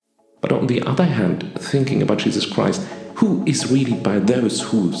But on the other hand, thinking about Jesus Christ, who is really by those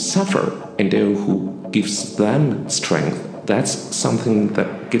who suffer and who gives them strength, that's something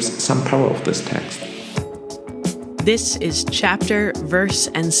that gives some power of this text. This is Chapter, Verse,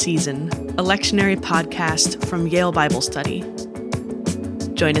 and Season, a lectionary podcast from Yale Bible Study.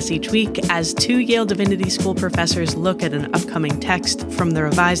 Join us each week as two Yale Divinity School professors look at an upcoming text from the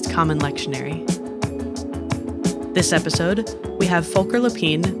Revised Common Lectionary. This episode, we have Volker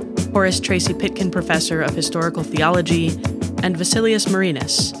Lepine, Horace Tracy Pitkin Professor of Historical Theology, and Vasilius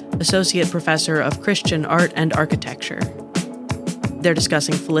Marinas, Associate Professor of Christian Art and Architecture. They're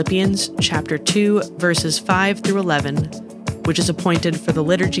discussing Philippians chapter 2, verses 5 through 11, which is appointed for the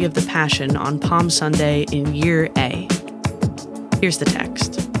Liturgy of the Passion on Palm Sunday in Year A. Here's the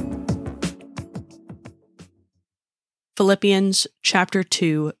text. Philippians chapter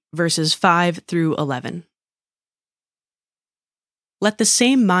 2, verses 5 through 11. Let the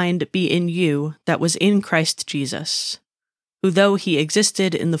same mind be in you that was in Christ Jesus, who though he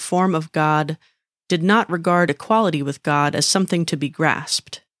existed in the form of God, did not regard equality with God as something to be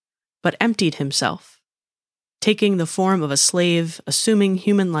grasped, but emptied himself, taking the form of a slave, assuming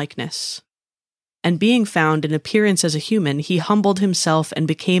human likeness. And being found in appearance as a human, he humbled himself and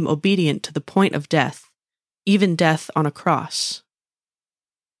became obedient to the point of death, even death on a cross.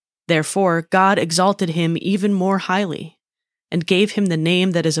 Therefore, God exalted him even more highly, and gave him the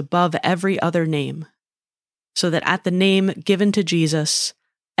name that is above every other name, so that at the name given to Jesus,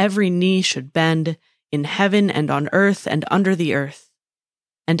 every knee should bend in heaven and on earth and under the earth,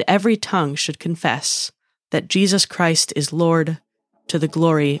 and every tongue should confess that Jesus Christ is Lord, to the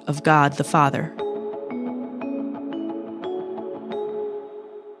glory of God the Father.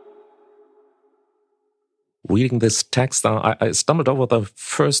 Reading this text, I stumbled over the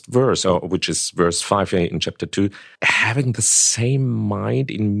first verse, which is verse 5 in chapter 2, having the same mind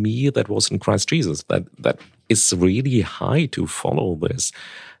in me that was in Christ Jesus. That is really high to follow this.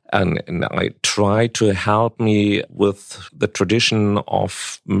 And I try to help me with the tradition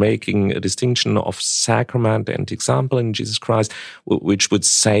of making a distinction of sacrament and example in Jesus Christ, which would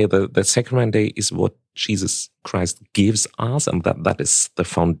say that the sacrament is what Jesus Christ gives us, and that is the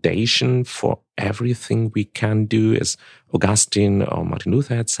foundation for everything we can do, as Augustine or Martin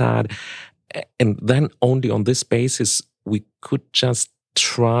Luther had said. And then only on this basis, we could just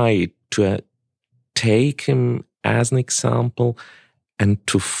try to take him as an example and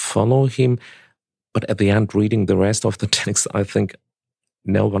to follow him. But at the end, reading the rest of the text, I think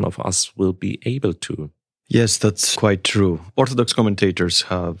no one of us will be able to. Yes, that's quite true. Orthodox commentators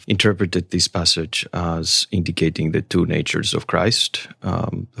have interpreted this passage as indicating the two natures of Christ,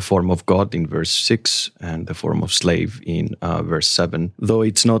 the form of God in verse 6 and the form of slave in verse 7, though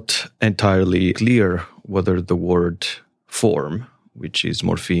it's not entirely clear whether the word form, which is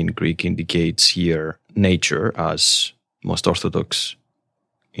morphe in Greek, indicates here nature, as most Orthodox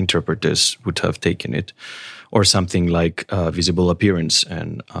interpreters would have taken it, or something like visible appearance,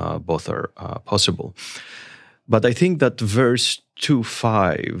 and both are possible. But I think that verse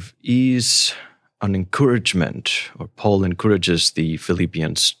 2:5 is an encouragement, or Paul encourages the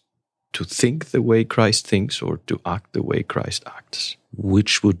Philippians to think the way Christ thinks, or to act the way Christ acts.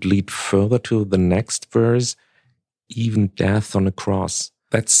 Which would lead further to the next verse, even death on a cross.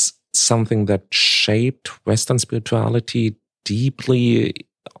 That's something that shaped Western spirituality deeply.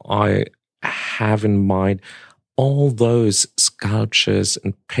 I have in mind all those sculptures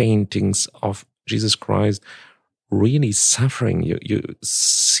and paintings of Jesus Christ really suffering. You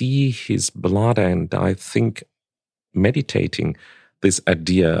see his blood, and I think meditating this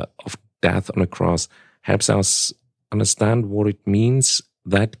idea of death on a cross helps us understand what it means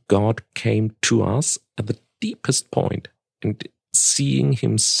that God came to us at the deepest point, and seeing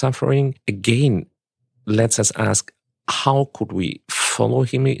him suffering again lets us ask, how could we follow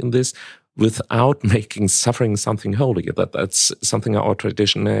him in this without making suffering something holy? That's something our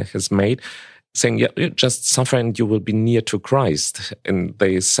tradition has made, saying, yeah, just suffer and you will be near to Christ. And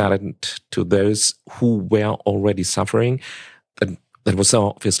they said it to those who were already suffering. That was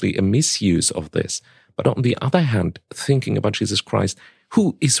obviously a misuse of this. But on the other hand, thinking about Jesus Christ,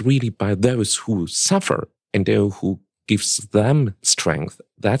 who is really by those who suffer and who gives them strength,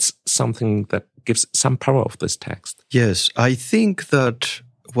 that's something that gives some power of this text. Yes, I think that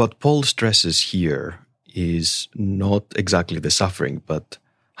what Paul stresses here is not exactly the suffering, but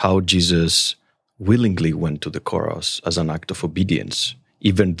how Jesus willingly went to the cross as an act of obedience,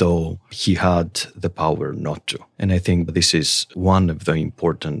 even though he had the power not to. And I think this is one of the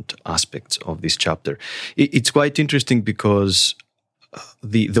important aspects of this chapter. It's quite interesting because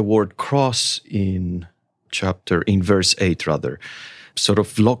the word cross in verse 8 rather, sort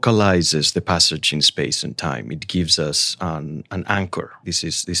of localizes the passage in space and time. It gives us an anchor. This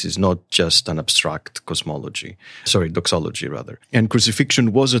is not just an abstract doxology rather. And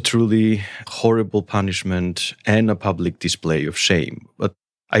crucifixion was a truly horrible punishment and a public display of shame. But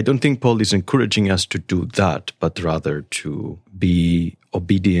I don't think Paul is encouraging us to do that, but rather to be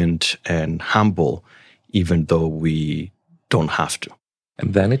obedient and humble, even though we don't have to.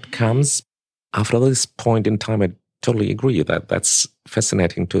 And then it comes, after this point in time, I totally agree that that's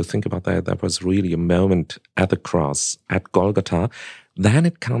fascinating to think about that. That was really a moment at the cross, at Golgotha. Then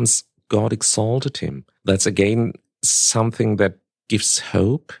it comes, God exalted him. That's again something that gives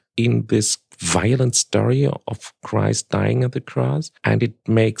hope in this violent story of Christ dying at the cross. And it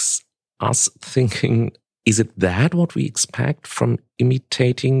makes us thinking, is it that what we expect from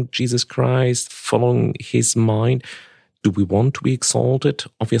imitating Jesus Christ, following his mind? Do we want to be exalted?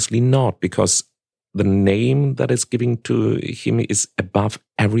 Obviously not, because the name that is given to him is above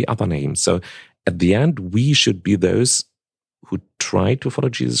every other name. So at the end, we should be those who try to follow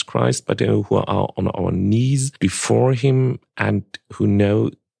Jesus Christ, but who are on our knees before him and who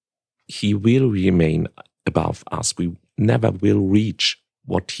know he will remain above us. We never will reach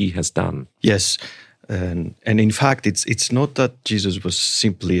what he has done. Yes. And in fact, it's not that Jesus was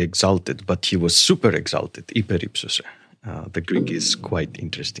simply exalted, but he was super exalted, hyperipsose. The Greek is quite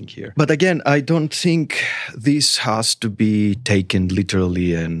interesting here. But again, I don't think this has to be taken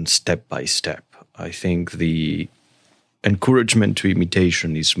literally and step by step. I think the encouragement to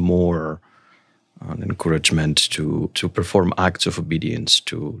imitation is more an encouragement to perform acts of obedience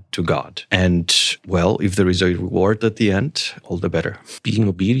to God. And, well, if there is a reward at the end, all the better. Being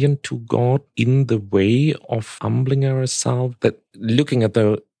obedient to God in the way of humbling ourselves, that looking at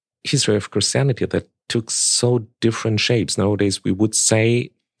the history of Christianity that took so different shapes. Nowadays, we would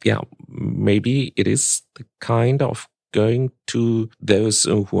say, maybe it is the kind of going to those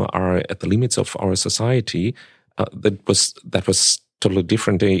who are at the limits of our society. That was totally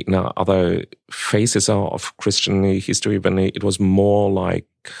different in other phases of Christian history, when it was more like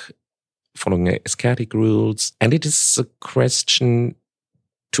following ascetic rules. And it is a question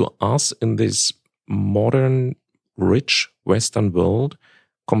to us in this modern, rich Western world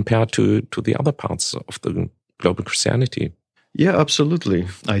compared to the other parts of the global Christianity. Yeah, absolutely.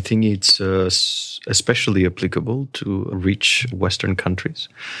 I think it's especially applicable to rich Western countries.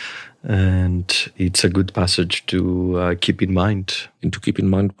 And it's a good passage to keep in mind. And to keep in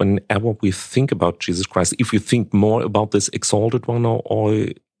mind whenever we think about Jesus Christ, if we think more about this exalted one or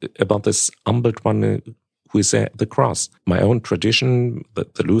about this humbled one who is at the cross. My own tradition,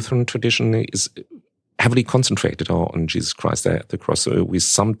 the Lutheran tradition, is heavily concentrated on Jesus Christ at the cross. So we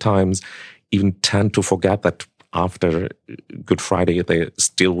sometimes even tend to forget that after Good Friday, there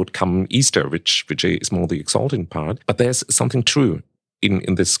still would come Easter, which is more the exalting part. But there's something true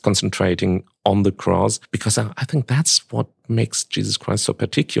in this concentrating on the cross, because I think that's what makes Jesus Christ so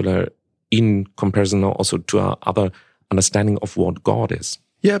particular in comparison also to our other understanding of what God is.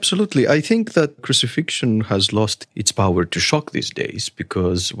 Yeah, absolutely. I think that crucifixion has lost its power to shock these days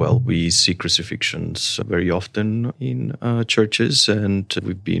because, well, we see crucifixions very often in churches, and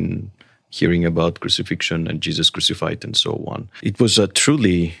we've been hearing about crucifixion and Jesus crucified and so on. It was a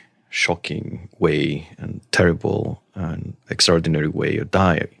truly shocking way and terrible and extraordinary way of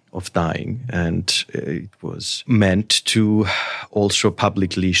dying, and it was meant to also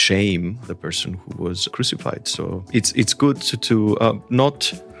publicly shame the person who was crucified. So it's good to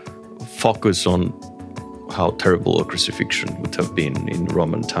not focus on how terrible a crucifixion would have been in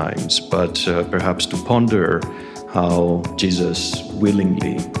Roman times, but perhaps to ponder how Jesus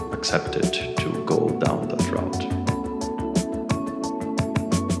willingly accepted to go down that route.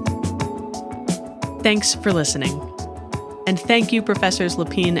 Thanks for listening. And thank you, Professors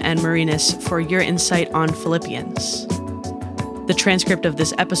Lapine and Marinis, for your insight on Philippians. The transcript of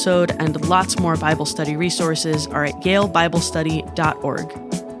this episode and lots more Bible study resources are at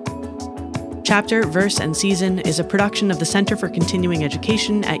yalebiblestudy.org. Chapter, Verse, and Season is a production of the Center for Continuing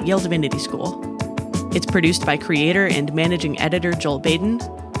Education at Yale Divinity School. It's produced by creator and managing editor Joel Baden,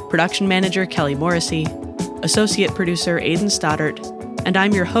 production manager Kelly Morrissey, associate producer Aidan Stoddart, and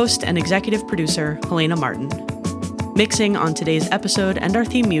I'm your host and executive producer, Helena Martin. Mixing on today's episode and our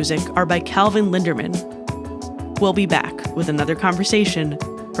theme music are by Calvin Linderman. We'll be back with another conversation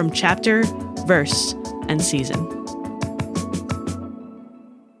from Chapter, Verse, and Season.